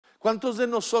¿Cuántos de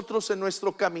nosotros en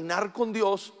nuestro caminar con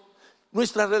Dios,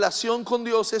 nuestra relación con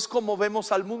Dios es como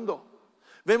vemos al mundo?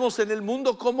 Vemos en el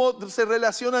mundo cómo se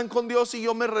relacionan con Dios y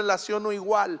yo me relaciono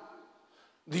igual.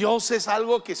 Dios es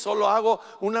algo que solo hago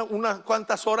unas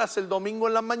cuantas horas el domingo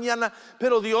en la mañana,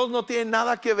 pero Dios no tiene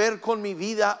nada que ver con mi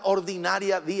vida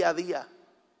ordinaria día a día.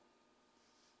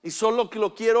 Y solo que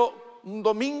lo quiero un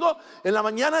domingo en la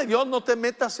mañana. Dios, no te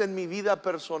metas en mi vida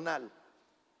personal.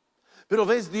 Pero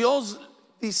ves, Dios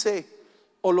dice,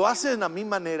 o lo hacen a mi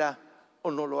manera o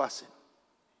no lo hacen.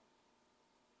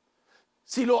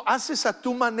 Si lo haces a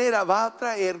tu manera, va a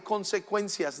traer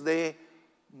consecuencias de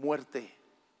muerte.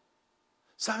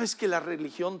 ¿Sabes que la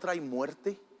religión trae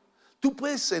muerte? Tú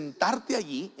puedes sentarte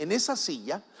allí en esa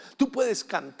silla, tú puedes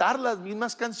cantar las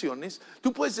mismas canciones,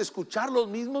 tú puedes escuchar los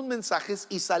mismos mensajes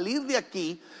y salir de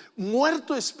aquí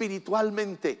muerto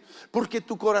espiritualmente, porque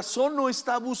tu corazón no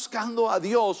está buscando a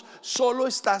Dios, solo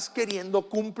estás queriendo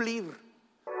cumplir.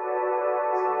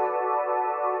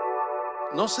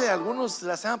 No sé, algunos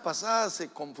la semana pasada se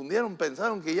confundieron,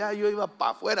 pensaron que ya yo iba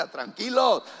para afuera.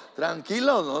 Tranquilos,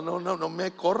 tranquilos, no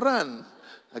me corran.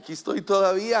 Aquí estoy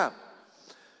todavía.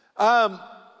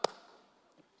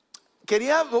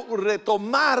 Quería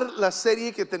retomar la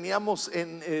serie que teníamos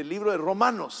en el libro de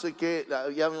Romanos. Sé que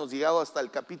ya hemos llegado hasta el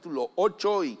capítulo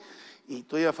 8 y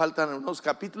todavía faltan unos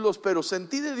capítulos, pero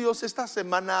sentí de Dios esta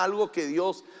semana algo que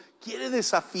Dios quiere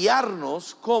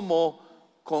desafiarnos como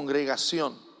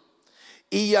congregación.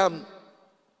 Y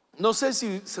no sé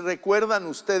si se recuerdan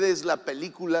ustedes las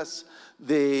películas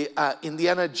de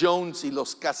Indiana Jones y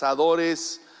los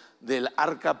cazadores del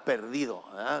arca perdido,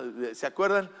 ¿verdad? ¿Se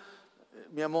acuerdan?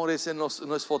 Mi amor, ese no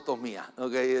es foto mía,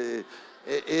 okay.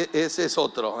 Ese es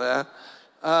otro, ¿verdad?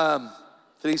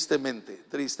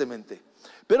 Tristemente.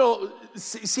 Pero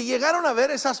si llegaron a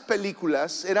ver esas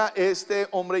películas, era este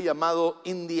hombre llamado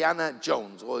Indiana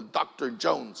Jones o el Dr.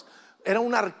 Jones. Era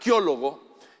un arqueólogo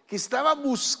que estaba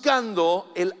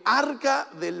buscando el arca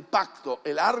del pacto,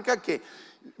 el arca que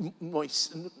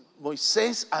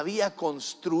Moisés había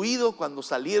construido cuando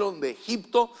salieron de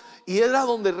Egipto, y era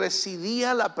donde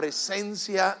residía la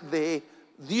presencia de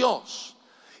Dios.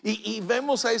 Y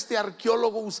vemos a este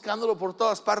arqueólogo buscándolo por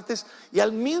todas partes, y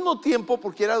al mismo tiempo,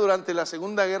 porque era durante la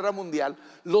Segunda Guerra Mundial,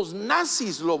 los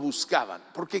nazis lo buscaban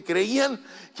porque creían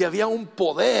que había un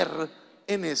poder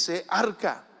en ese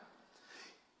arca.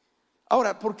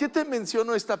 Ahora, ¿por qué te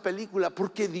menciono esta película?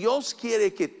 Porque Dios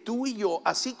quiere que tú y yo,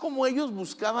 así como ellos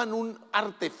buscaban un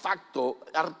artefacto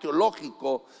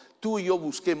arqueológico, tú y yo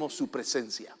busquemos su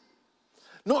presencia.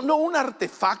 No un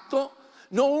artefacto,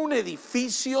 no un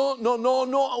edificio, no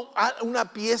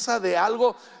una pieza de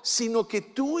algo, sino que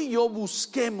tú y yo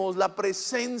busquemos la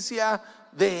presencia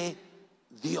de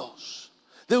Dios.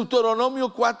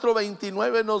 Deuteronomio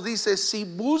 4:29 nos dice: si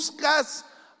buscas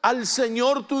al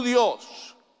Señor tu Dios,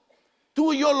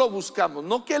 tú y yo lo buscamos,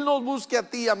 no que Él nos busque a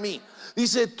ti y a mí.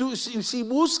 Dice, tú, si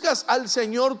buscas al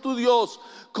Señor tu Dios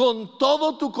con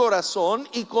todo tu corazón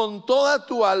y con toda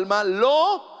tu alma,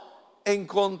 lo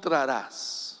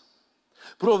encontrarás.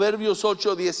 Proverbios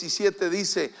 8:17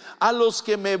 dice: a los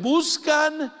que me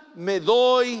buscan me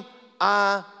doy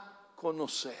a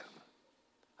conocer.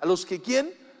 A los que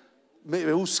 ¿quién?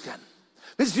 Me buscan.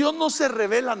 ¿Ves? Dios no se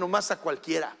revela nomás a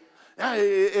cualquiera.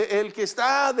 El que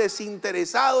está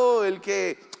desinteresado, el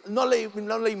que no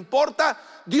le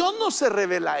importa, Dios no se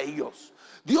revela a ellos.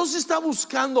 Dios está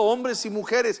buscando hombres y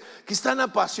mujeres que están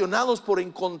apasionados por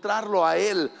encontrarlo a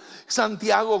Él.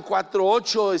 Santiago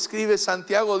 4:8 escribe,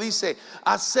 Santiago dice: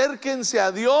 acérquense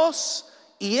a Dios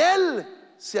y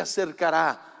Él se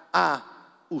acercará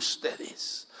a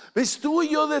ustedes. ¿Ves? Tú y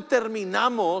yo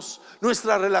determinamos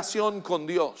nuestra relación con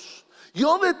Dios.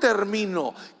 Yo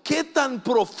determino qué tan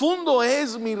profundo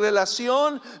es mi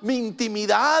relación, mi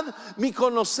intimidad, mi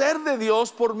conocer de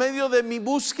Dios por medio de mi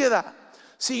búsqueda.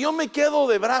 Si yo me quedo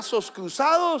de brazos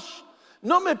cruzados,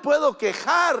 no me puedo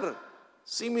quejar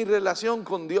si mi relación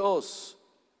con Dios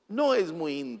no es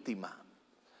muy íntima,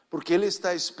 porque Él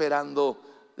está esperando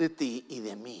de ti y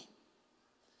de mí.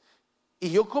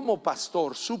 Y yo como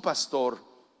pastor, su pastor,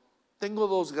 tengo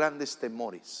dos grandes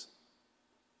temores.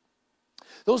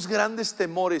 Dos grandes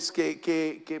temores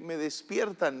que me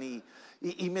despiertan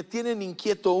y me tienen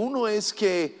inquieto. Uno es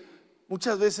que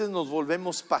muchas veces nos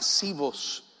volvemos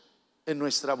pasivos en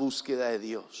nuestra búsqueda de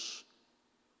Dios.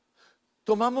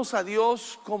 Tomamos a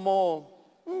Dios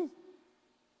como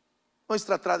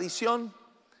nuestra tradición.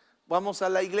 Vamos a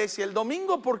la iglesia el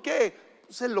domingo, ¿por qué?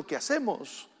 Pues es lo que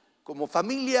hacemos como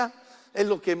familia, es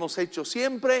lo que hemos hecho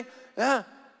siempre,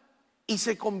 y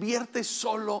se convierte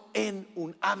solo en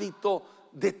un hábito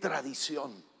de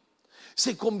tradición.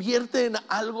 Se convierte en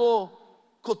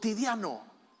algo cotidiano,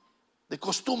 de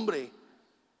costumbre,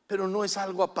 pero no es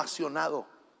algo apasionado.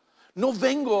 No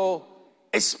vengo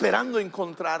esperando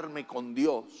encontrarme con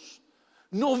Dios.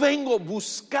 No vengo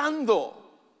buscando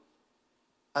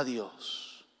a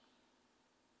Dios.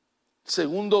 El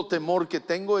segundo temor que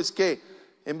tengo es que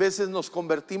en veces nos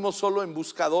convertimos solo en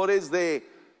buscadores de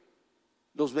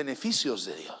los beneficios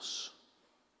de Dios.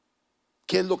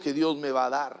 ¿Qué es lo que Dios me va a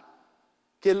dar?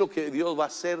 ¿Qué es lo que Dios va a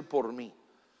hacer por mí?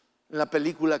 En la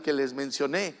película que les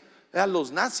mencioné,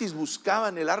 los nazis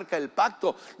buscaban el arca del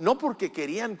pacto no porque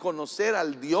querían conocer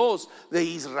al Dios de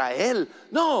Israel,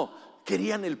 no,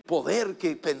 querían el poder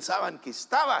que pensaban que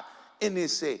estaba en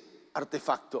ese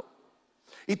artefacto.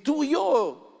 Y tú y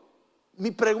yo,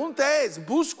 mi pregunta es,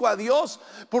 ¿busco a Dios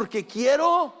porque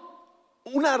quiero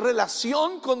una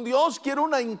relación con Dios, quiero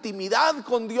una intimidad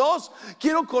con Dios,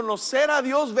 quiero conocer a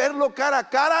Dios, verlo cara a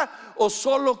cara, o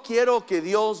solo quiero que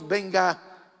Dios venga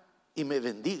y me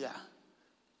bendiga,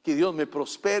 que Dios me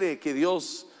prospere, que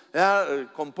Dios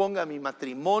componga mi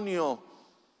matrimonio?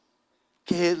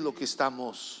 ¿Qué es lo que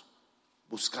estamos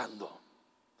buscando?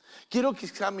 Quiero que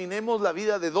examinemos la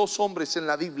vida de dos hombres en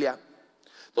la Biblia,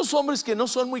 dos hombres que no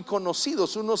son muy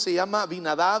conocidos. Uno se llama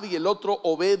Abinadab y el otro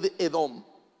Obed Edom.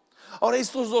 Ahora,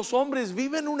 estos dos hombres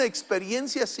viven una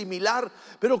experiencia similar,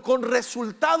 pero con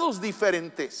resultados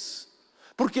diferentes.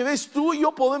 Porque ves, tú y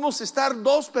yo podemos estar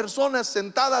dos personas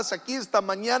sentadas aquí esta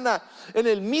mañana en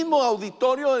el mismo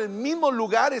auditorio, en el mismo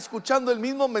lugar, escuchando el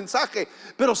mismo mensaje,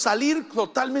 pero salir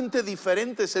totalmente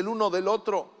diferentes el uno del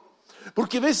otro.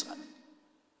 Porque ves,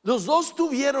 los dos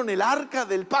tuvieron el arca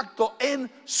del pacto en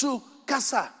su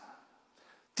casa.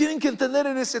 Tienen que entender,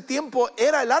 en ese tiempo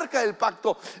era el arca del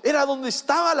pacto, era donde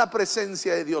estaba la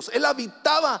presencia de Dios. Él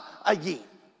habitaba allí.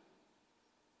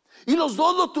 Y los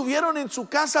dos lo tuvieron en su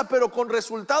casa, pero con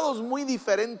resultados muy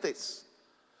diferentes.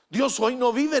 Dios hoy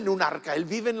no vive en un arca, Él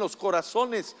vive en los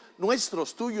corazones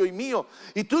nuestros, tuyo y mío.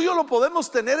 Y tú y yo lo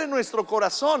podemos tener en nuestro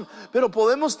corazón, pero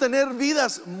podemos tener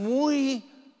vidas muy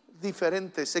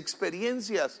diferentes,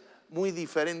 experiencias muy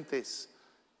diferentes.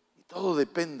 Y todo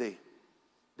depende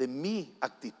de mi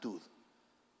actitud.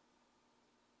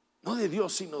 No de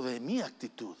Dios, sino de mi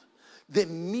actitud, de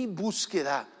mi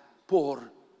búsqueda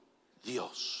por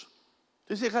Dios.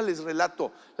 Entonces déjales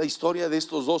relato la historia de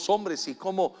estos dos hombres y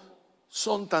cómo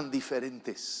son tan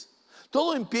diferentes.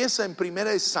 Todo empieza en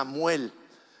 1 Samuel.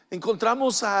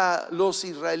 Encontramos a los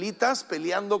israelitas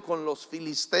peleando con los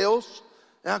filisteos,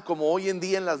 como hoy en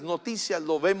día en las noticias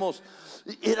lo vemos.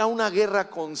 Era una guerra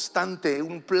constante,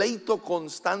 un pleito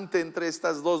constante entre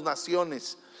estas dos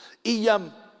naciones. Y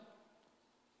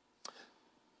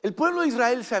el pueblo de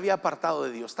Israel se había apartado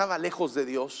de Dios, estaba lejos de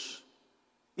Dios.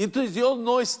 Y entonces Dios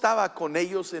no estaba con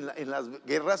ellos en las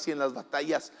guerras y en las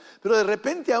batallas. Pero de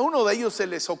repente a uno de ellos se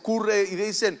les ocurre y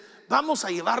dicen: vamos a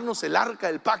llevarnos el arca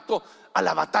del pacto a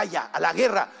la batalla, a la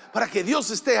guerra, para que Dios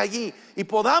esté allí y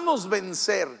podamos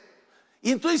vencer.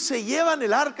 Y entonces se llevan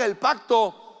el arca del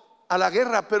pacto a la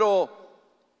guerra, pero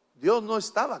Dios no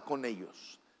estaba con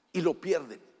ellos y lo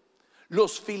pierden.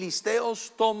 Los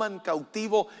filisteos toman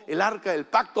cautivo el arca del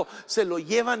pacto, se lo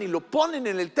llevan y lo ponen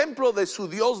en el templo de su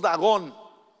dios Dagón.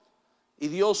 Y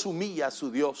Dios humilla a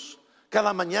su Dios.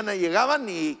 Cada mañana llegaban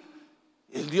y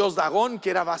el dios Dagón,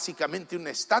 que era básicamente una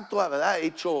estatua, ¿verdad?,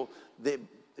 hecho de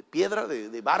piedra,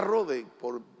 de barro,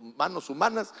 por manos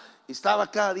humanas, estaba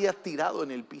cada día tirado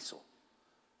en el piso,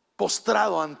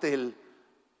 postrado ante el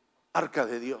arca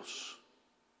de Dios.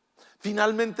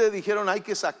 Finalmente dijeron: hay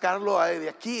que sacarlo de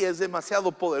aquí, es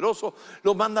demasiado poderoso.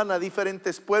 Lo mandan a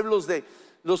diferentes pueblos de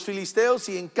los filisteos,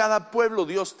 y en cada pueblo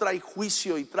Dios trae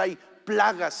juicio y trae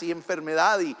plagas y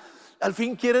enfermedad, y al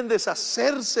fin quieren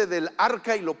deshacerse del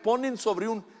arca y lo ponen sobre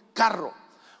un carro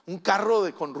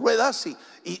con ruedas,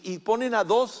 y ponen a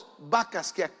dos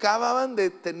vacas que acababan de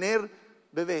tener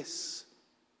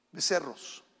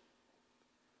becerros,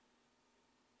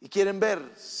 y quieren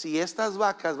ver si estas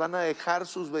vacas van a dejar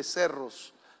sus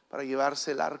becerros para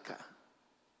llevarse el arca.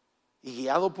 Y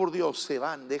guiado por Dios se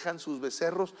van, dejan sus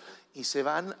becerros y se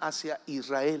van hacia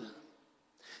Israel.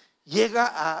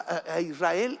 Llega a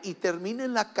Israel y termina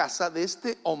en la casa de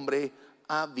este hombre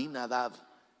Abinadab,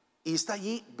 y está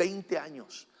allí 20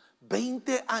 años.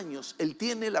 20 años él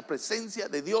tiene la presencia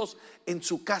de Dios en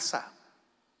su casa.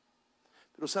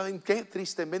 Pero ¿saben qué?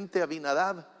 Tristemente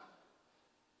Abinadab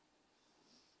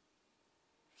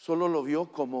solo lo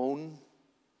vio como un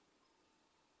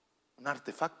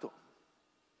artefacto.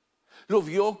 Lo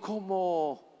vio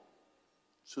como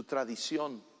su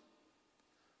tradición,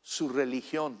 su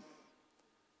religión,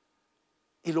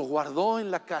 y lo guardó en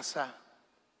la casa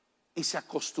y se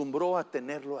acostumbró a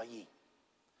tenerlo allí.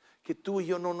 Que tú y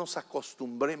yo no nos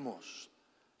acostumbremos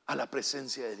a la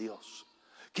presencia de Dios,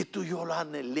 que tú y yo la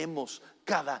anhelemos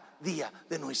cada día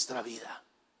de nuestra vida.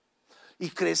 Y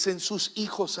crecen sus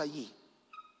hijos allí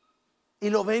y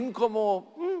lo ven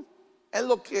como es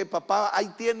lo que papá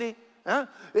ahí tiene.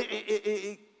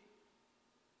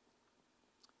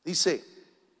 Dice,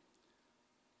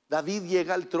 David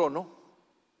llega al trono,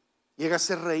 llega a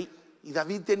ser rey, y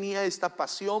David tenía esta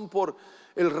pasión por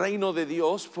el reino de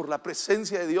Dios, por la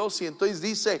presencia de Dios. Y entonces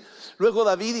dice, luego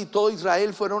David y todo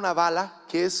Israel fueron a Bala,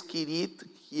 que es Kirit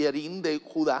Jearim de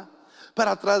Judá,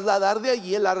 para trasladar de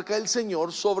allí el arca del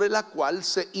Señor, sobre la cual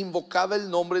se invocaba el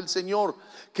nombre del Señor,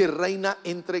 que reina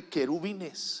entre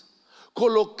querubines.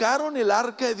 Colocaron el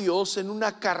arca de Dios en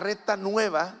una carreta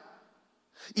nueva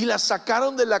y la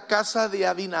sacaron de la casa de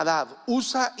Abinadab.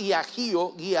 Usa y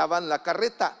Ahío guiaban la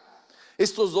carreta.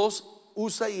 Estos dos,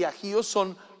 Usa y Ahío,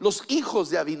 son los hijos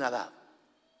de Abinadab.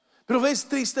 Pero ves,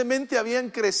 tristemente habían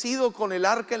crecido con el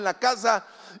arca en la casa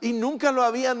y nunca lo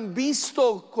habían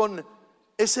visto con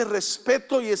ese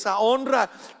respeto y esa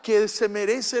honra que se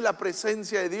merece la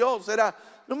presencia de Dios. Era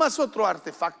nomás otro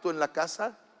artefacto en la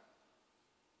casa.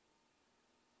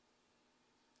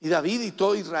 Y David y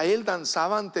todo Israel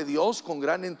danzaban ante Dios con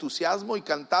gran entusiasmo y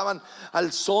cantaban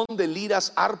al son de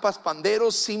liras, arpas,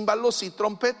 panderos, címbalos y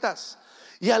trompetas.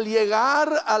 Y al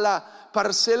llegar a la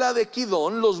parcela de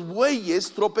Kidón, los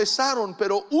bueyes tropezaron,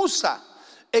 pero Usa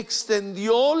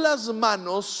extendió las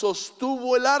manos,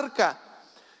 sostuvo el arca.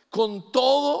 Con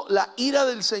todo, la ira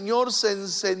del Señor se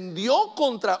encendió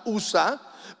contra Usa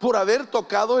por haber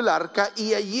tocado el arca,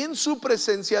 y allí en su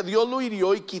presencia Dios lo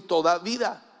hirió y quitó la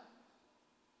vida.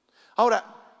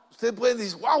 Ahora, ustedes pueden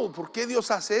decir, wow, ¿por qué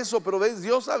Dios hace eso? Pero ves,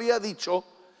 Dios había dicho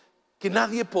que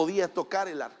nadie podía tocar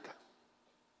el arca.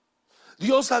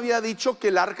 Dios había dicho que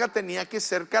el arca tenía que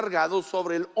ser cargado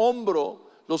sobre el hombro,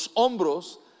 los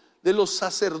hombros de los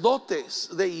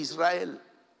sacerdotes de Israel,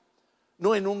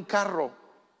 no en un carro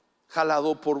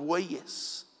jalado por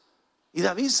bueyes. Y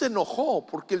David se enojó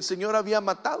porque el Señor había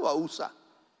matado a Usa.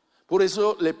 Por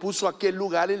eso le puso a aquel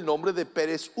lugar el nombre de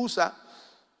Pérez Usa,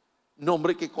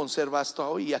 nombre que conserva hasta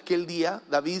hoy. Y aquel día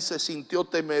David se sintió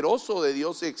temeroso de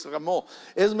Dios y exclamó: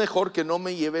 es mejor que no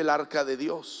me lleve el arca de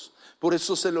Dios. Por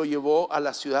eso se lo llevó a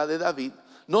la ciudad de David.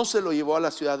 No se lo llevó a la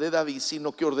ciudad de David,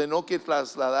 sino que ordenó que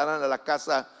trasladaran a la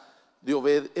casa de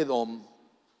Obed Edom,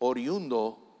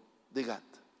 oriundo de Gat.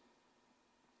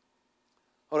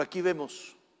 Ahora aquí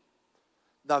vemos,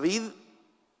 David,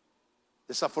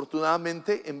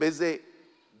 desafortunadamente, en vez de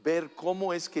ver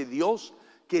cómo es que Dios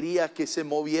quería que se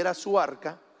moviera su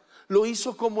arca, lo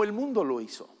hizo como el mundo lo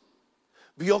hizo.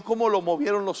 Vio cómo lo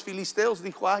movieron los filisteos,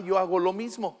 dijo: yo hago lo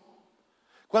mismo.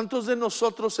 ¿Cuántos de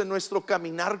nosotros en nuestro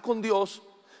caminar con Dios,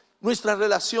 nuestra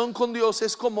relación con Dios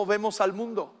es como vemos al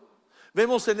mundo?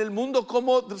 Vemos en el mundo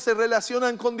cómo se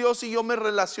relacionan con Dios y yo me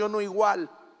relaciono igual.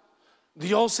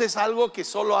 Dios es algo que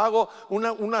solo hago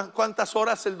unas cuantas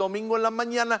horas el domingo en la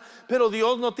mañana, pero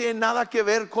Dios no tiene nada que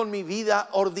ver con mi vida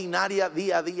ordinaria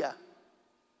día a día.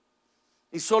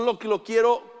 Y solo que lo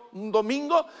quiero un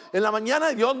domingo en la mañana.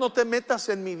 Dios, no te metas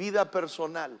en mi vida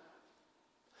personal.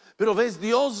 Pero ves,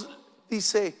 Dios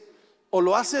dice: o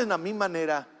lo hacen a mi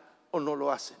manera o no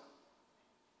lo hacen.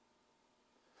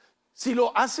 Si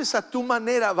lo haces a tu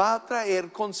manera, va a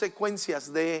traer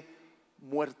consecuencias de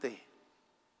muerte.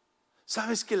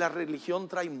 ¿Sabes que la religión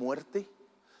trae muerte?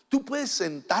 Tú puedes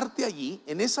sentarte allí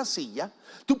en esa silla,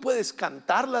 tú puedes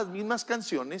cantar las mismas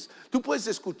canciones, tú puedes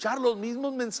escuchar los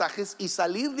mismos mensajes y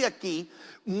salir de aquí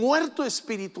muerto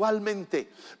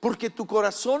espiritualmente, porque tu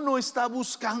corazón no está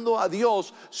buscando a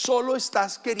Dios, solo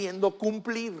estás queriendo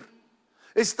cumplir.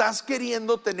 Estás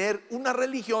queriendo tener una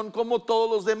religión como todos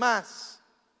los demás,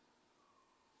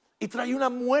 y trae una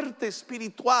muerte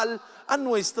espiritual a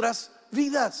nuestras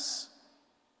vidas.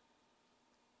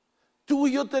 Tú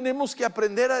y yo tenemos que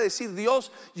aprender a decir: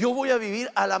 Dios, yo voy a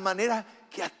vivir a la manera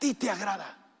que a ti te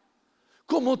agrada,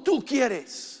 como tú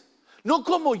quieres, no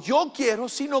como yo quiero,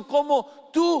 sino como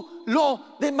tú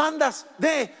lo demandas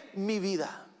de mi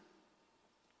vida.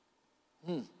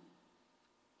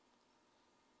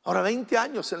 Ahora 20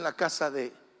 años en la casa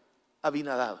de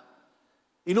Abinadab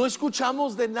y no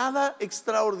escuchamos de nada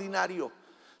extraordinario.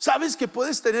 ¿Sabes que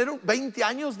puedes tener 20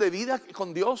 años de vida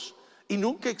con Dios y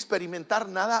nunca experimentar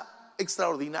nada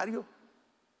extraordinario?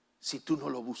 Si tú no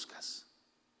lo buscas,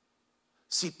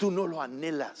 si tú no lo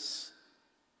anhelas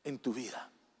en tu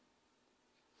vida,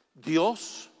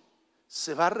 Dios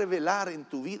se va a revelar en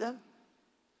tu vida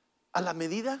a la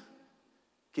medida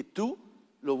que tú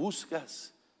lo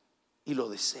buscas y lo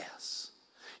deseas.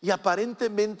 Y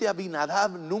aparentemente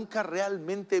Abinadab nunca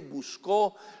realmente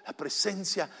buscó la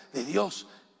presencia de Dios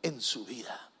en su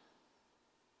vida.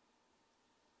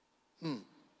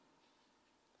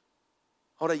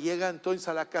 Ahora llega entonces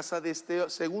a la casa de este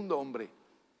segundo hombre,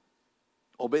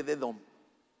 Obed-edom.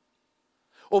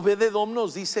 Obed-edom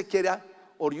nos dice que era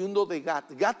oriundo de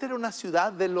Gat. Gat era una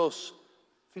ciudad de los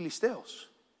filisteos.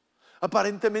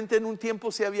 Aparentemente en un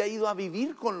tiempo se había ido a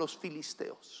vivir con los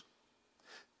filisteos.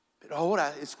 Pero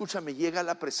ahora, escúchame, llega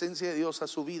la presencia de Dios a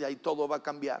su vida y todo va a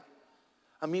cambiar.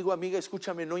 Amigo, amiga,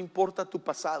 escúchame, no importa tu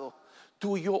pasado.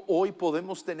 Tú y yo hoy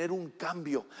podemos tener un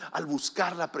cambio al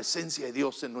buscar la presencia de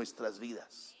Dios en nuestras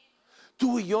vidas.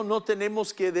 Tú y yo no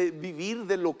tenemos que vivir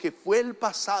de lo que fue el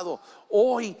pasado.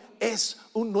 Hoy es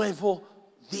un nuevo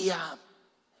día.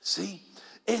 Sí,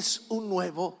 es un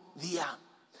nuevo día.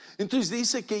 Entonces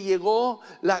dice que llegó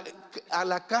a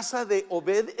la casa de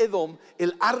Obed-edom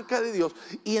el arca de Dios,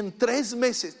 y en 3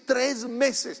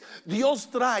 meses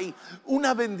Dios trae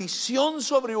una bendición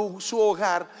sobre su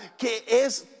hogar que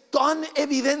es tan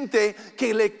evidente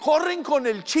que le corren con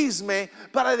el chisme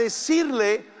para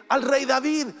decirle al rey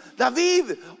David: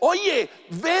 David, oye,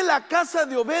 ve la casa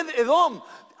de Obed-edom,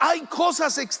 hay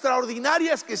cosas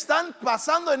extraordinarias que están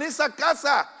pasando en esa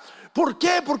casa. ¿Por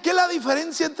qué? ¿Por qué la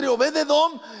diferencia entre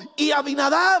Obed-edom y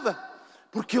Abinadab?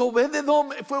 Porque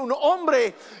Obed-edom fue un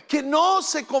hombre que no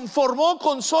se conformó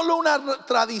con solo una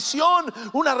tradición,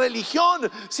 una religión,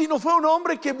 sino fue un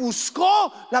hombre que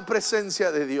buscó la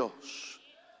presencia de Dios.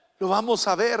 Lo vamos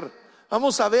a ver.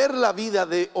 Vamos a ver la vida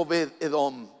de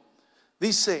Obed-edom.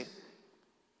 Dice: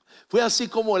 fue así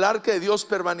como el arca de Dios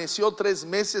permaneció 3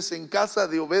 meses en casa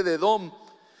de Obed-edom.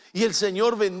 Y el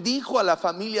Señor bendijo a la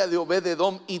familia de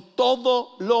Obed-edom y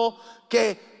todo lo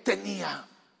que tenía.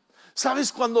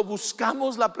 ¿Sabes? Cuando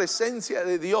buscamos la presencia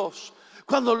de Dios,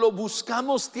 cuando lo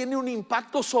buscamos, tiene un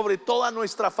impacto sobre toda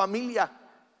nuestra familia.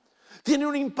 Tiene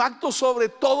un impacto sobre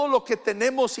todo lo que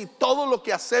tenemos y todo lo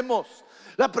que hacemos.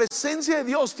 La presencia de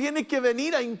Dios tiene que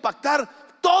venir a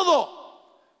impactar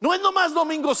todo. No es nomás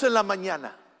domingos en la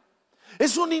mañana.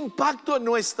 Es un impacto en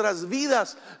nuestras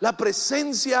vidas, la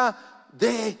presencia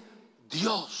de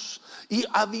Dios. Y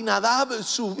Abinadab,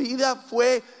 su vida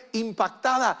fue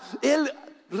impactada. Él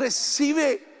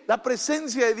recibe la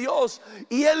presencia de Dios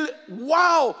y él,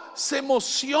 wow, se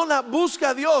emociona,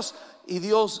 busca a Dios, y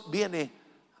Dios viene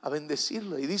a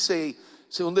bendecirlo. Y dice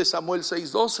 2 Samuel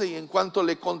 6:12: y en cuanto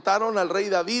le contaron al rey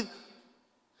David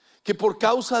que por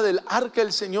causa del arca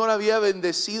el Señor había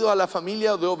bendecido a la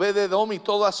familia de Obed-edom y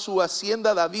toda su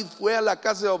hacienda, David fue a la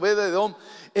casa de Obed-edom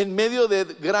en medio de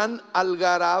gran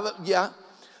algarabía,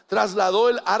 trasladó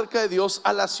el arca de Dios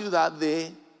a la ciudad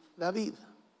de David.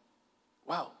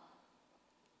 Wow.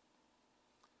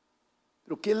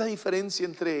 Pero ¿qué es la diferencia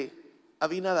entre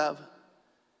Abinadab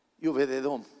y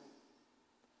Obed-edom?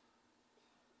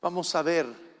 Vamos a ver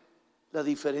la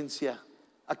diferencia.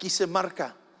 Aquí se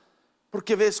marca.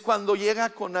 Porque ves, cuando llega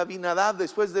con Abinadab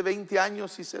después de 20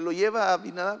 años y se lo lleva a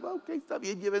Abinadab, ok, está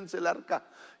bien, llévense el arca,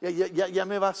 ya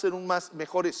me va a hacer un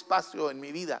mejor espacio en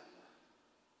mi vida.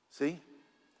 ¿Sí?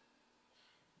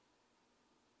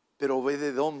 Pero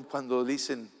Obed-edom, cuando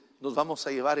dicen nos vamos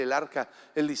a llevar el arca,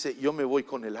 él dice: yo me voy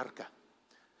con el arca,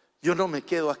 yo no me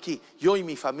quedo aquí, yo y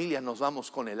mi familia nos vamos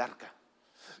con el arca.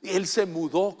 Y él se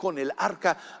mudó con el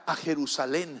arca a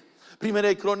Jerusalén. Primera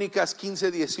de Crónicas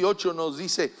 15:18 nos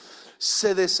dice: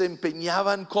 se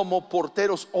desempeñaban como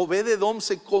porteros. Obed-edom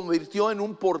se convirtió en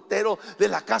un portero de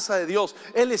la casa de Dios.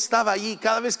 Él estaba allí,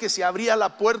 cada vez que se abría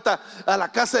la puerta a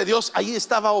la casa de Dios, allí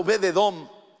estaba Obed-edom.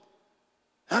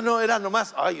 No era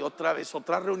nomás, ay, otra vez,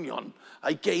 otra reunión,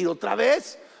 hay que ir otra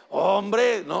vez,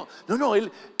 hombre, no, él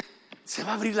se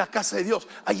va a abrir la casa de Dios.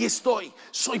 Allí estoy,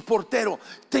 soy portero,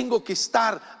 tengo que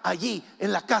estar allí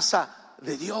en la casa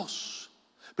de Dios.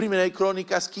 Primera de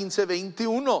Crónicas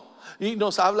 15:21, y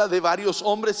nos habla de varios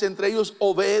hombres, entre ellos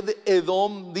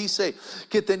Obed-edom, dice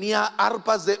que tenía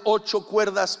arpas de 8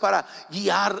 cuerdas para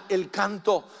guiar el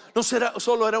canto. No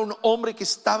solo era un hombre que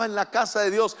estaba en la casa de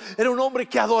Dios, era un hombre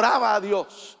que adoraba a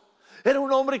Dios. Era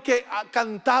un hombre que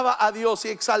cantaba a Dios y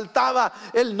exaltaba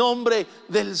el nombre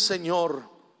del Señor.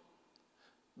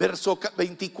 Verso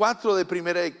 24 de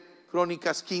Primera de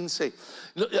Crónicas 15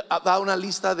 da una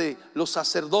lista de los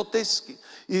sacerdotes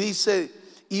y dice: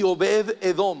 y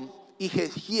Obed-edom y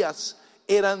Jehías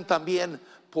eran también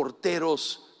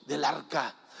porteros del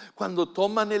arca. Cuando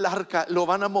toman el arca, lo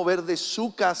van a mover de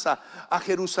su casa a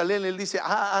Jerusalén. Él dice: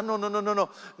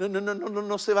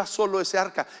 no se va solo ese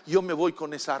arca, yo me voy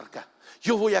con esa arca.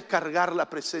 Yo voy a cargar la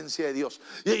presencia de Dios.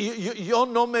 Yo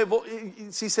no me voy.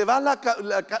 Si se va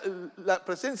la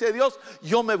presencia de Dios,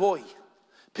 yo me voy.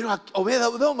 Pero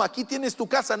Obed-Edom, aquí tienes tu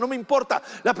casa, no me importa.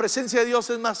 La presencia de Dios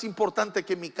es más importante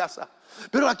que mi casa.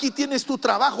 Pero aquí tienes tu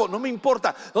trabajo, no me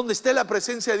importa. Donde esté la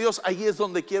presencia de Dios, ahí es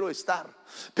donde quiero estar.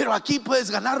 Pero aquí puedes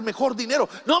ganar mejor dinero,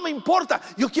 no me importa.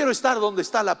 Yo quiero estar donde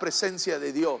está la presencia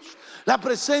de Dios. La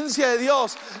presencia de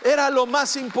Dios era lo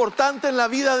más importante en la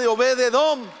vida de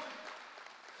Obed-Edom.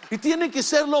 Y tiene que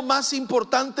ser lo más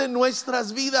importante en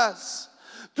nuestras vidas.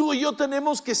 Tú y yo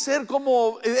tenemos que ser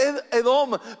como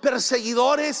Edom,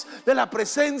 perseguidores de la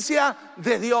presencia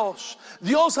de Dios.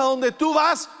 Dios, a donde tú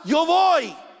vas, yo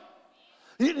voy.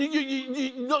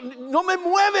 No me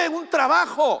mueve un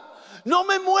trabajo, no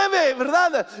me mueve,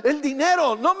 ¿verdad?, el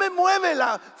dinero, no me mueve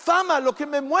la fama. Lo que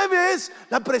me mueve es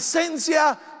la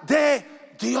presencia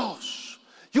de Dios.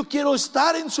 Yo quiero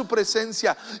estar en su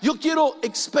presencia, yo quiero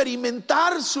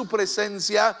experimentar su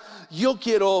presencia, yo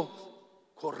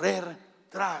quiero correr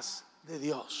tras de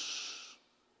Dios.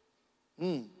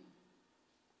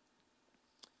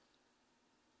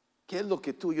 ¿Qué es lo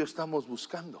que tú y yo estamos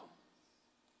buscando?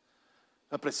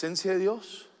 ¿La presencia de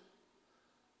Dios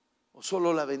o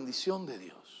solo la bendición de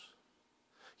Dios?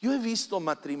 Yo he visto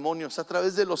matrimonios a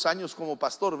través de los años, como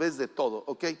pastor ves de todo,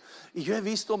 ¿ok? Y yo he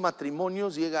visto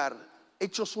matrimonios llegar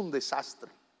hechos un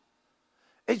desastre,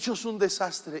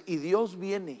 y Dios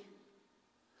viene.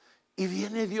 Y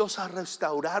viene Dios a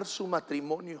restaurar su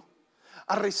matrimonio,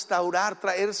 a restaurar,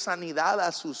 traer sanidad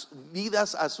a sus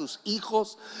vidas, a sus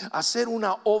hijos, a hacer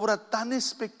una obra tan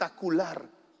espectacular.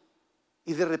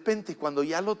 Y de repente, cuando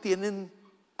ya lo tienen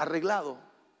arreglado,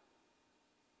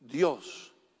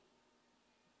 Dios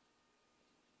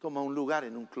toma un lugar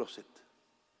en un closet.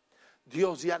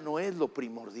 Dios ya no es lo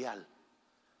primordial.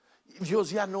 Dios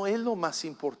ya no es lo más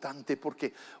importante,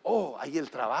 porque hay el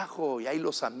trabajo, y hay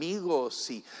los amigos,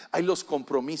 y hay los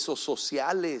compromisos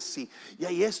sociales, y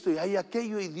hay esto y hay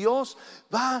aquello, y Dios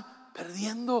va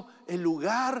perdiendo el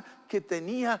lugar que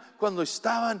tenía cuando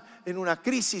estaban en una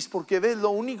crisis, porque ves, lo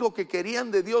único que querían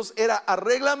de Dios era: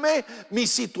 arréglame mi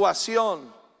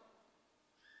situación.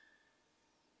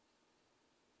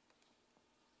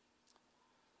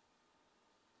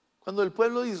 Cuando el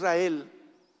pueblo de Israel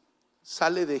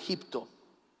sale de Egipto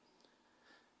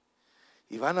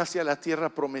y van hacia la tierra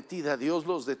prometida, Dios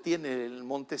los detiene en el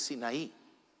monte Sinaí.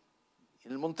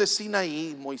 En el monte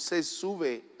Sinaí, Moisés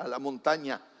sube a la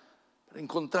montaña para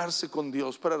encontrarse con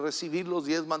Dios, para recibir los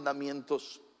 10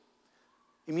 mandamientos.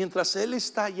 Y mientras él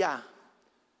está allá,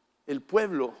 el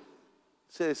pueblo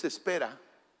se desespera.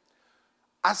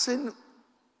 Hacen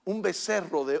un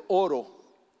becerro de oro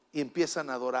y empiezan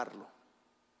a adorarlo.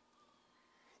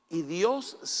 Y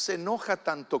Dios se enoja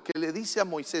tanto que le dice a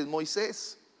Moisés: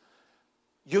 Moisés,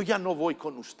 yo ya no voy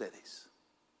con ustedes.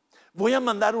 Voy a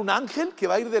mandar un ángel que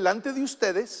va a ir delante de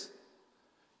ustedes.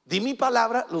 Di mi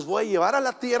palabra, los voy a llevar a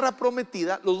la tierra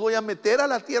prometida, los voy a meter a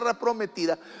la tierra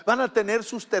prometida. Van a tener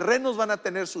sus terrenos, van a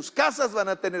tener sus casas, van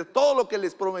a tener todo lo que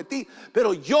les prometí,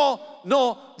 pero yo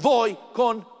no voy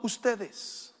con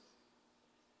ustedes.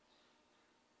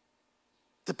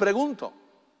 Te pregunto,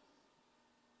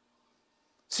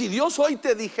 si Dios hoy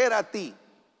te dijera a ti: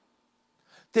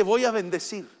 te voy a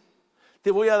bendecir,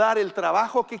 te voy a dar el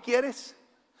trabajo que quieres,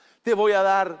 te voy a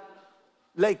dar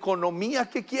la economía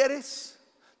que quieres,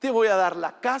 te voy a dar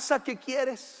la casa que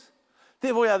quieres,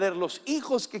 te voy a dar los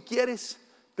hijos que quieres,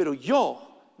 pero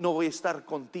yo no voy a estar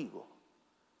contigo.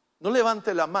 No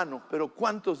levante la mano, pero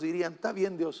 ¿cuántos dirían: está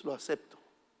bien, Dios, lo acepto?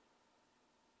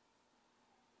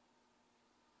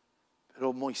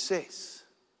 Pero Moisés,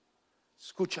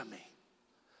 escúchame,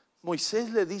 Moisés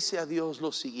le dice a Dios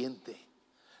lo siguiente.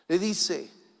 Le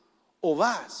dice: o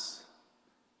vas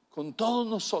con todos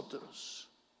nosotros,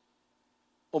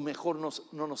 o mejor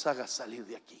no nos hagas salir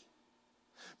de aquí.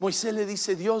 Moisés le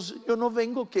dice: Dios, yo no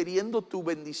vengo queriendo tu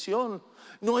bendición.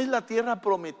 No es la tierra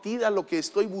prometida lo que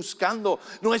estoy buscando.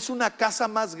 No es una casa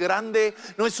más grande,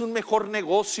 no es un mejor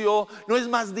negocio, no es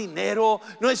más dinero,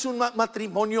 no es un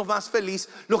matrimonio más feliz.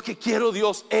 Lo que quiero,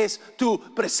 Dios, es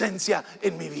tu presencia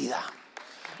en mi vida.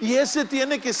 Y ese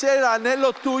tiene que ser el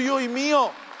anhelo tuyo y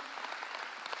mío.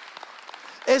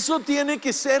 Eso tiene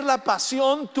que ser la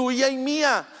pasión tuya y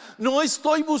mía. No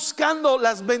estoy buscando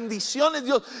las bendiciones,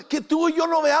 Dios. Que tú y yo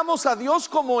no veamos a Dios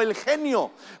como el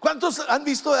genio. ¿Cuántos han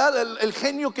visto el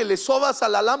genio que le sobas a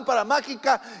la lámpara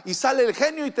mágica y sale el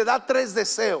genio y te da 3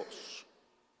 deseos?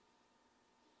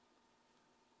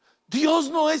 Dios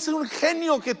no es un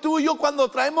genio que tú y yo,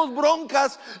 cuando traemos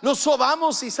broncas, nos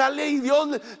sobamos y sale y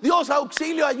Dios,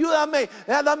 auxilio, ayúdame,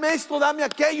 dame esto, dame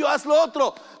aquello, haz lo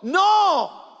otro.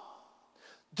 No,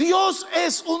 Dios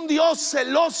es un Dios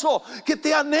celoso que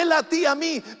te anhela a ti y a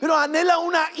mí, pero anhela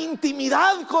una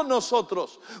intimidad con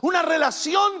nosotros, una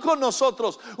relación con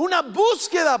nosotros, una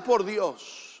búsqueda por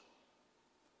Dios,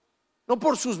 no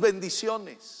por sus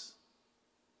bendiciones.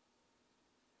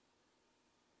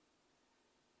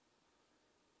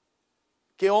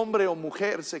 ¿Qué hombre o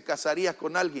mujer se casaría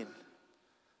con alguien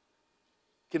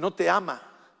que no te ama?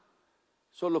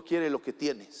 Solo quiere lo que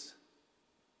tienes,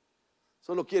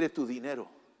 solo quiere tu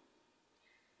dinero.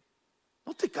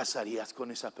 No te casarías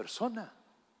con esa persona.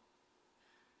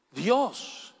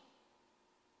 Dios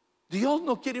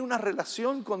no quiere una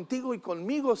relación contigo y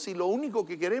conmigo si lo único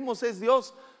que queremos es: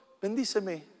 Dios,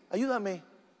 bendíceme, ayúdame,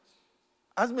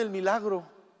 hazme el milagro.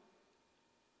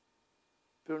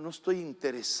 Pero no estoy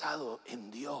interesado en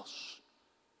Dios,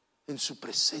 en su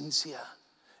presencia,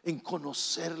 en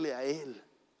conocerle a Él,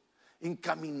 en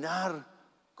caminar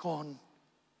con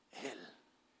Él.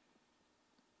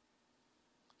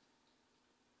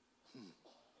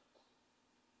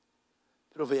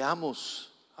 Pero veamos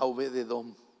a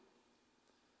Obed-edom.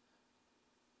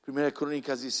 Primera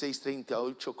Crónicas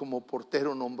 16:38, como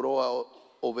portero nombró a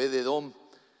Obed-edom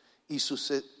y sus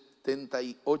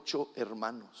 78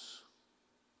 hermanos.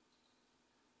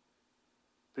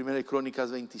 Primera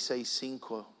Crónicas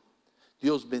 26:5,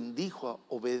 Dios bendijo a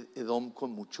Obed-edom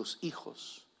con muchos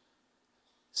hijos.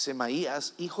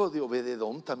 Semaías, hijo de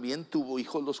Obed-edom, también tuvo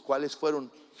hijos, los cuales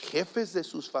fueron jefes de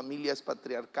sus familias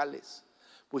patriarcales,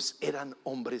 pues eran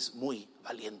hombres muy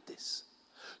valientes.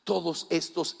 Todos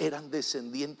estos eran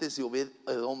descendientes de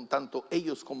Obed-edom, tanto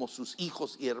ellos como sus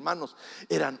hijos y hermanos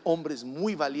eran hombres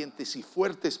muy valientes y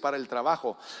fuertes para el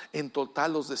trabajo. En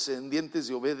total los descendientes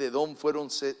de Obed-edom fueron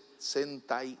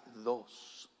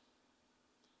 62.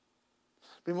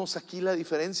 Vemos aquí la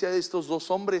diferencia de estos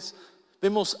dos hombres.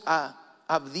 Vemos a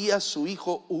Abdías, su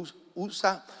hijo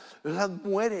Usa, ¿verdad?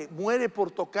 Muere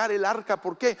por tocar el arca.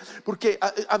 ¿Por qué? Porque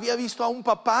había visto a un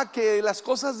papá que las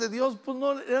cosas de Dios pues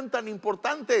no eran tan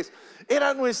importantes.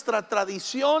 Era nuestra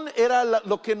tradición, era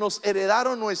lo que nos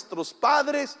heredaron nuestros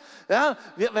padres, ¿verdad?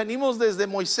 Venimos desde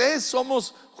Moisés,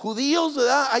 somos judíos,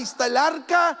 ¿verdad? Ahí está el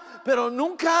arca, pero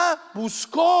nunca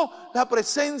buscó la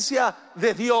presencia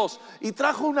de Dios y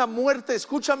trajo una muerte.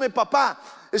 Escúchame, papá,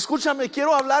 escúchame,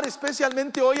 quiero hablar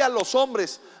especialmente hoy a los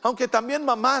hombres, aunque también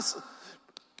mamás.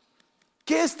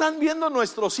 ¿Qué están viendo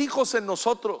nuestros hijos en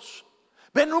nosotros?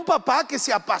 ¿Ven un papá que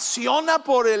se apasiona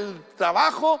por el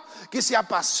trabajo, que se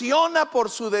apasiona por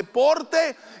su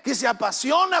deporte, que se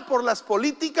apasiona por las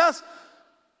políticas,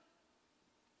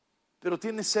 pero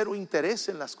tiene cero interés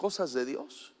en las cosas de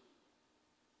Dios?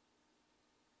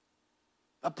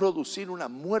 Va a producir una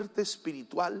muerte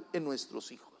espiritual en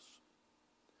nuestros hijos.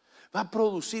 Va a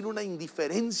producir una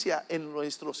indiferencia en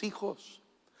nuestros hijos.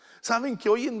 Saben que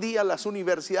hoy en día las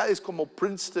universidades como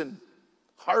Princeton,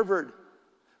 Harvard,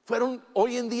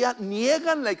 hoy en día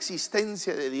niegan la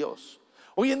existencia de Dios.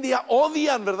 Hoy en día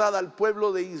odian, ¿verdad?, al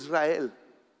pueblo de Israel.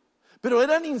 Pero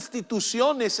eran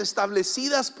instituciones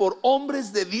establecidas por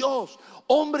hombres de Dios,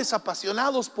 hombres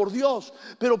apasionados por Dios.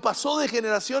 Pero pasó de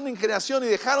generación en generación y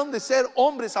dejaron de ser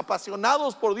hombres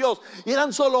apasionados por Dios. Y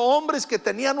eran solo hombres que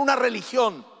tenían una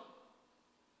religión.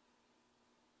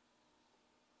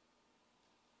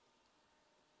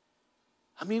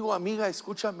 Amigo, amiga,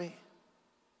 escúchame.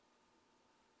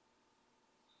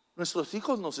 Nuestros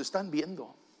hijos nos están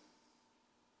viendo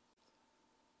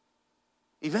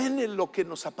y ven en lo que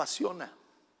nos apasiona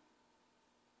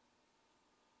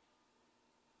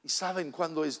y saben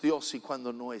cuándo es Dios y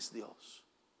cuándo no es Dios.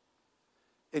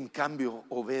 En cambio,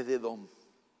 Obed-edom,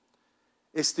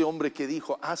 este hombre que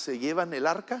dijo: se llevan el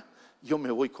arca, yo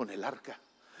me voy con el arca.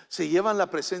 Se llevan la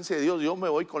presencia de Dios, yo me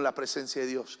voy con la presencia de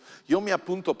Dios. Yo me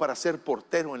apunto para ser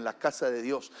portero en la casa de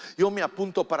Dios. Yo me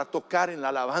apunto para tocar en la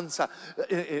alabanza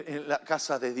en la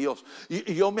casa de Dios.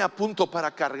 Y yo me apunto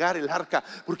para cargar el arca,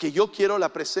 porque yo quiero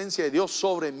la presencia de Dios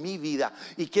sobre mi vida.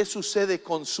 ¿Y qué sucede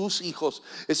con sus hijos?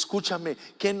 Escúchame,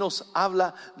 ¿qué nos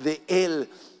habla de él?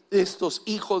 Estos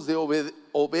hijos de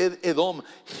Obed-edom,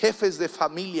 jefes de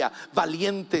familia,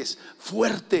 valientes,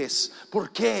 fuertes.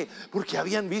 ¿Por qué? Porque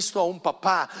habían visto a un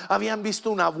papá, habían visto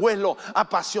a un abuelo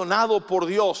apasionado por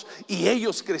Dios, y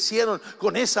ellos crecieron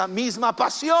con esa misma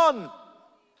pasión.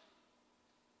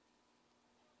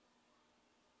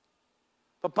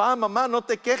 Papá, mamá, no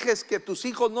te quejes que tus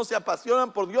hijos no se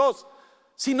apasionan por Dios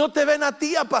si no te ven a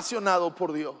ti apasionado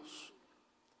por Dios.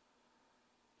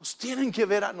 Nos tienen que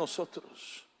ver a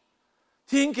nosotros.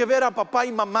 Tienen que ver a papá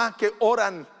y mamá que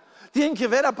oran. Tienen que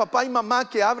ver a papá y mamá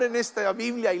que abren esta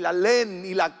Biblia y la leen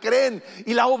y la creen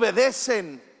y la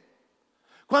obedecen.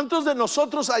 ¿Cuántos de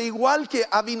nosotros, al igual que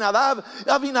Abinadab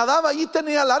ahí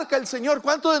tenía el arca del Señor?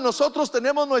 ¿Cuántos de nosotros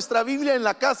tenemos nuestra Biblia en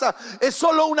la casa? Es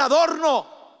solo un adorno.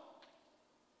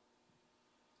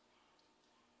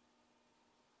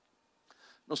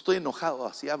 No estoy enojado,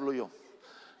 así hablo yo.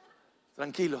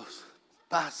 Tranquilos,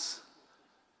 paz.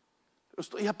 Pero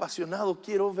estoy apasionado,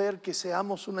 quiero ver que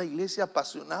seamos una iglesia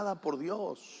apasionada por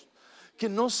Dios. Que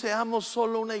no seamos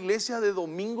solo una iglesia de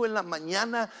domingo en la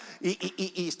mañana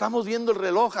y estamos viendo el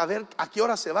reloj a ver a qué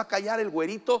hora se va a callar el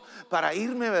güerito para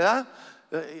irme, ¿verdad?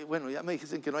 Bueno, ya me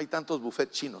dijeron que no hay tantos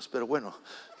buffets chinos, pero bueno,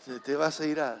 te vas a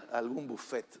ir a algún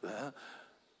buffet, ¿verdad?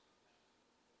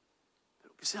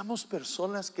 Pero que seamos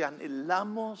personas que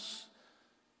anhelamos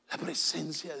la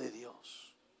presencia de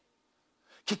Dios.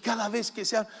 Que cada vez que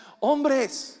sean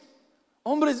hombres,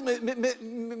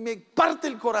 me parte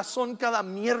el corazón cada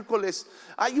miércoles.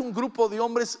 Hay un grupo de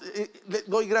hombres, le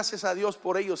doy gracias a Dios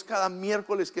por ellos. Cada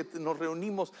miércoles que nos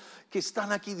reunimos, que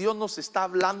están aquí, Dios nos está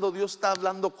hablando. Dios está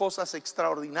hablando cosas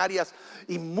extraordinarias.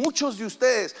 Y muchos de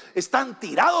ustedes están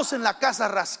tirados en la casa,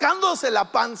 rascándose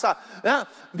la panza, ¿verdad?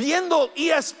 Viendo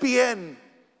ESPN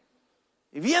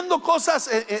y viendo cosas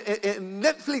en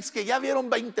Netflix que ya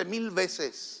vieron 20,000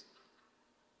 veces.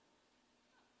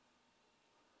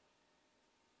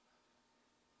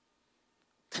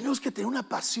 Tenemos que tener una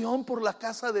pasión por la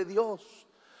casa de Dios,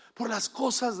 por las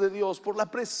cosas de Dios, por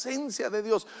la presencia de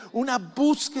Dios, una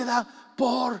búsqueda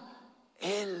por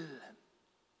Él.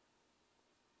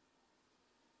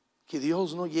 Que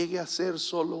Dios no llegue a ser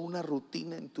solo una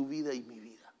rutina en tu vida y mi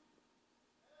vida.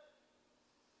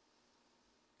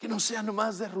 Que no sea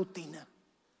nomás de rutina.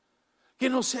 Que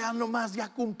no sea nomás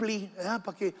ya cumplí,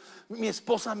 para que mi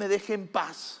esposa me deje en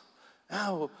paz,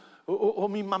 o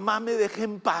mi mamá me deje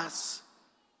en paz.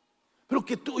 Pero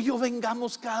que tú y yo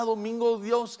vengamos cada domingo.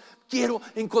 Dios, quiero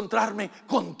encontrarme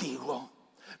contigo.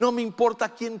 No me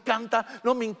importa quién canta,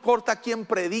 no me importa quién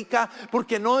predica,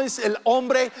 porque no es el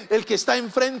hombre el que está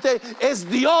enfrente, es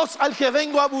Dios al que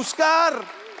vengo a buscar.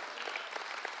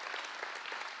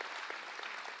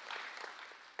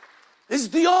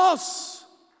 Es Dios.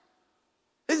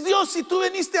 Es Dios. Si tú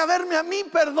viniste a verme a mí,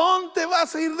 perdón, te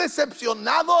vas a ir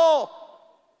decepcionado.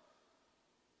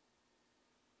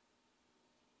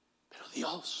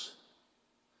 Dios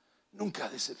nunca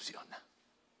decepciona.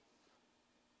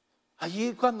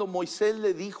 Allí cuando Moisés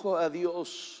le dijo a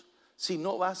Dios, si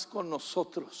no vas con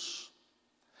nosotros,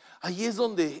 allí es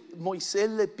donde Moisés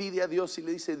le pide a Dios y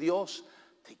le dice, Dios,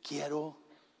 te quiero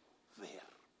ver.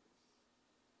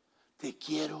 Te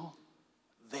quiero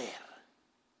ver.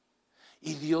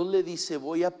 Y Dios le dice,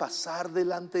 voy a pasar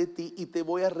delante de ti y te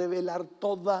voy a revelar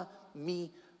toda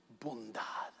mi bondad.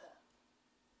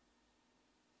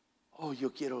 Oh,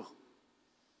 yo quiero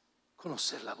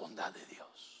conocer la bondad de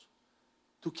Dios.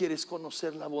 ¿Tú quieres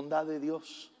conocer la bondad de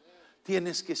Dios?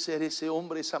 Tienes que ser ese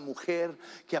hombre, esa mujer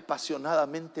que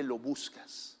apasionadamente lo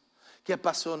buscas, que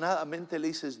apasionadamente le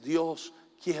dices, Dios,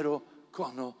 quiero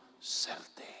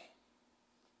conocerte.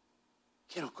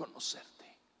 Quiero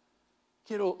conocerte.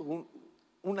 Quiero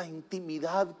una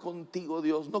intimidad contigo,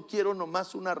 Dios. No quiero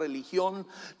nomás una religión.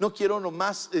 No quiero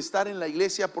nomás estar en la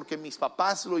iglesia porque mis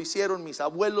papás lo hicieron, mis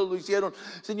abuelos lo hicieron.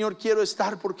 Señor, quiero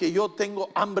estar porque yo tengo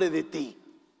hambre de ti.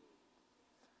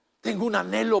 Tengo un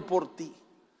anhelo por ti,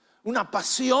 una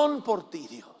pasión por ti,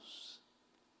 Dios.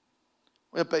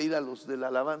 Voy a pedir a los de la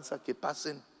alabanza que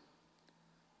pasen,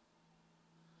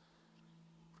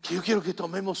 que yo quiero que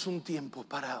tomemos un tiempo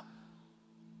para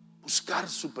buscar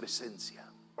su presencia.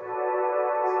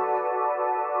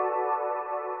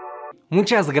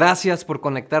 Muchas gracias por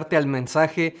conectarte al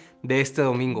mensaje de este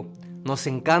domingo. Nos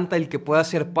encanta el que puedas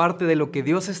ser parte de lo que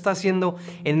Dios está haciendo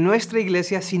en nuestra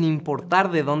iglesia sin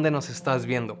importar de dónde nos estás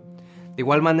viendo. De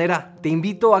igual manera, te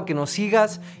invito a que nos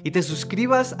sigas y te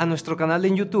suscribas a nuestro canal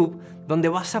en YouTube, donde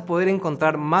vas a poder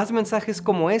encontrar más mensajes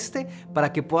como este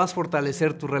para que puedas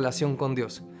fortalecer tu relación con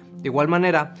Dios. De igual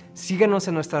manera, síguenos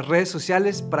en nuestras redes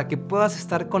sociales para que puedas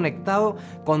estar conectado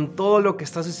con todo lo que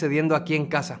está sucediendo aquí en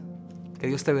casa. Que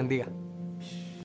Dios te bendiga.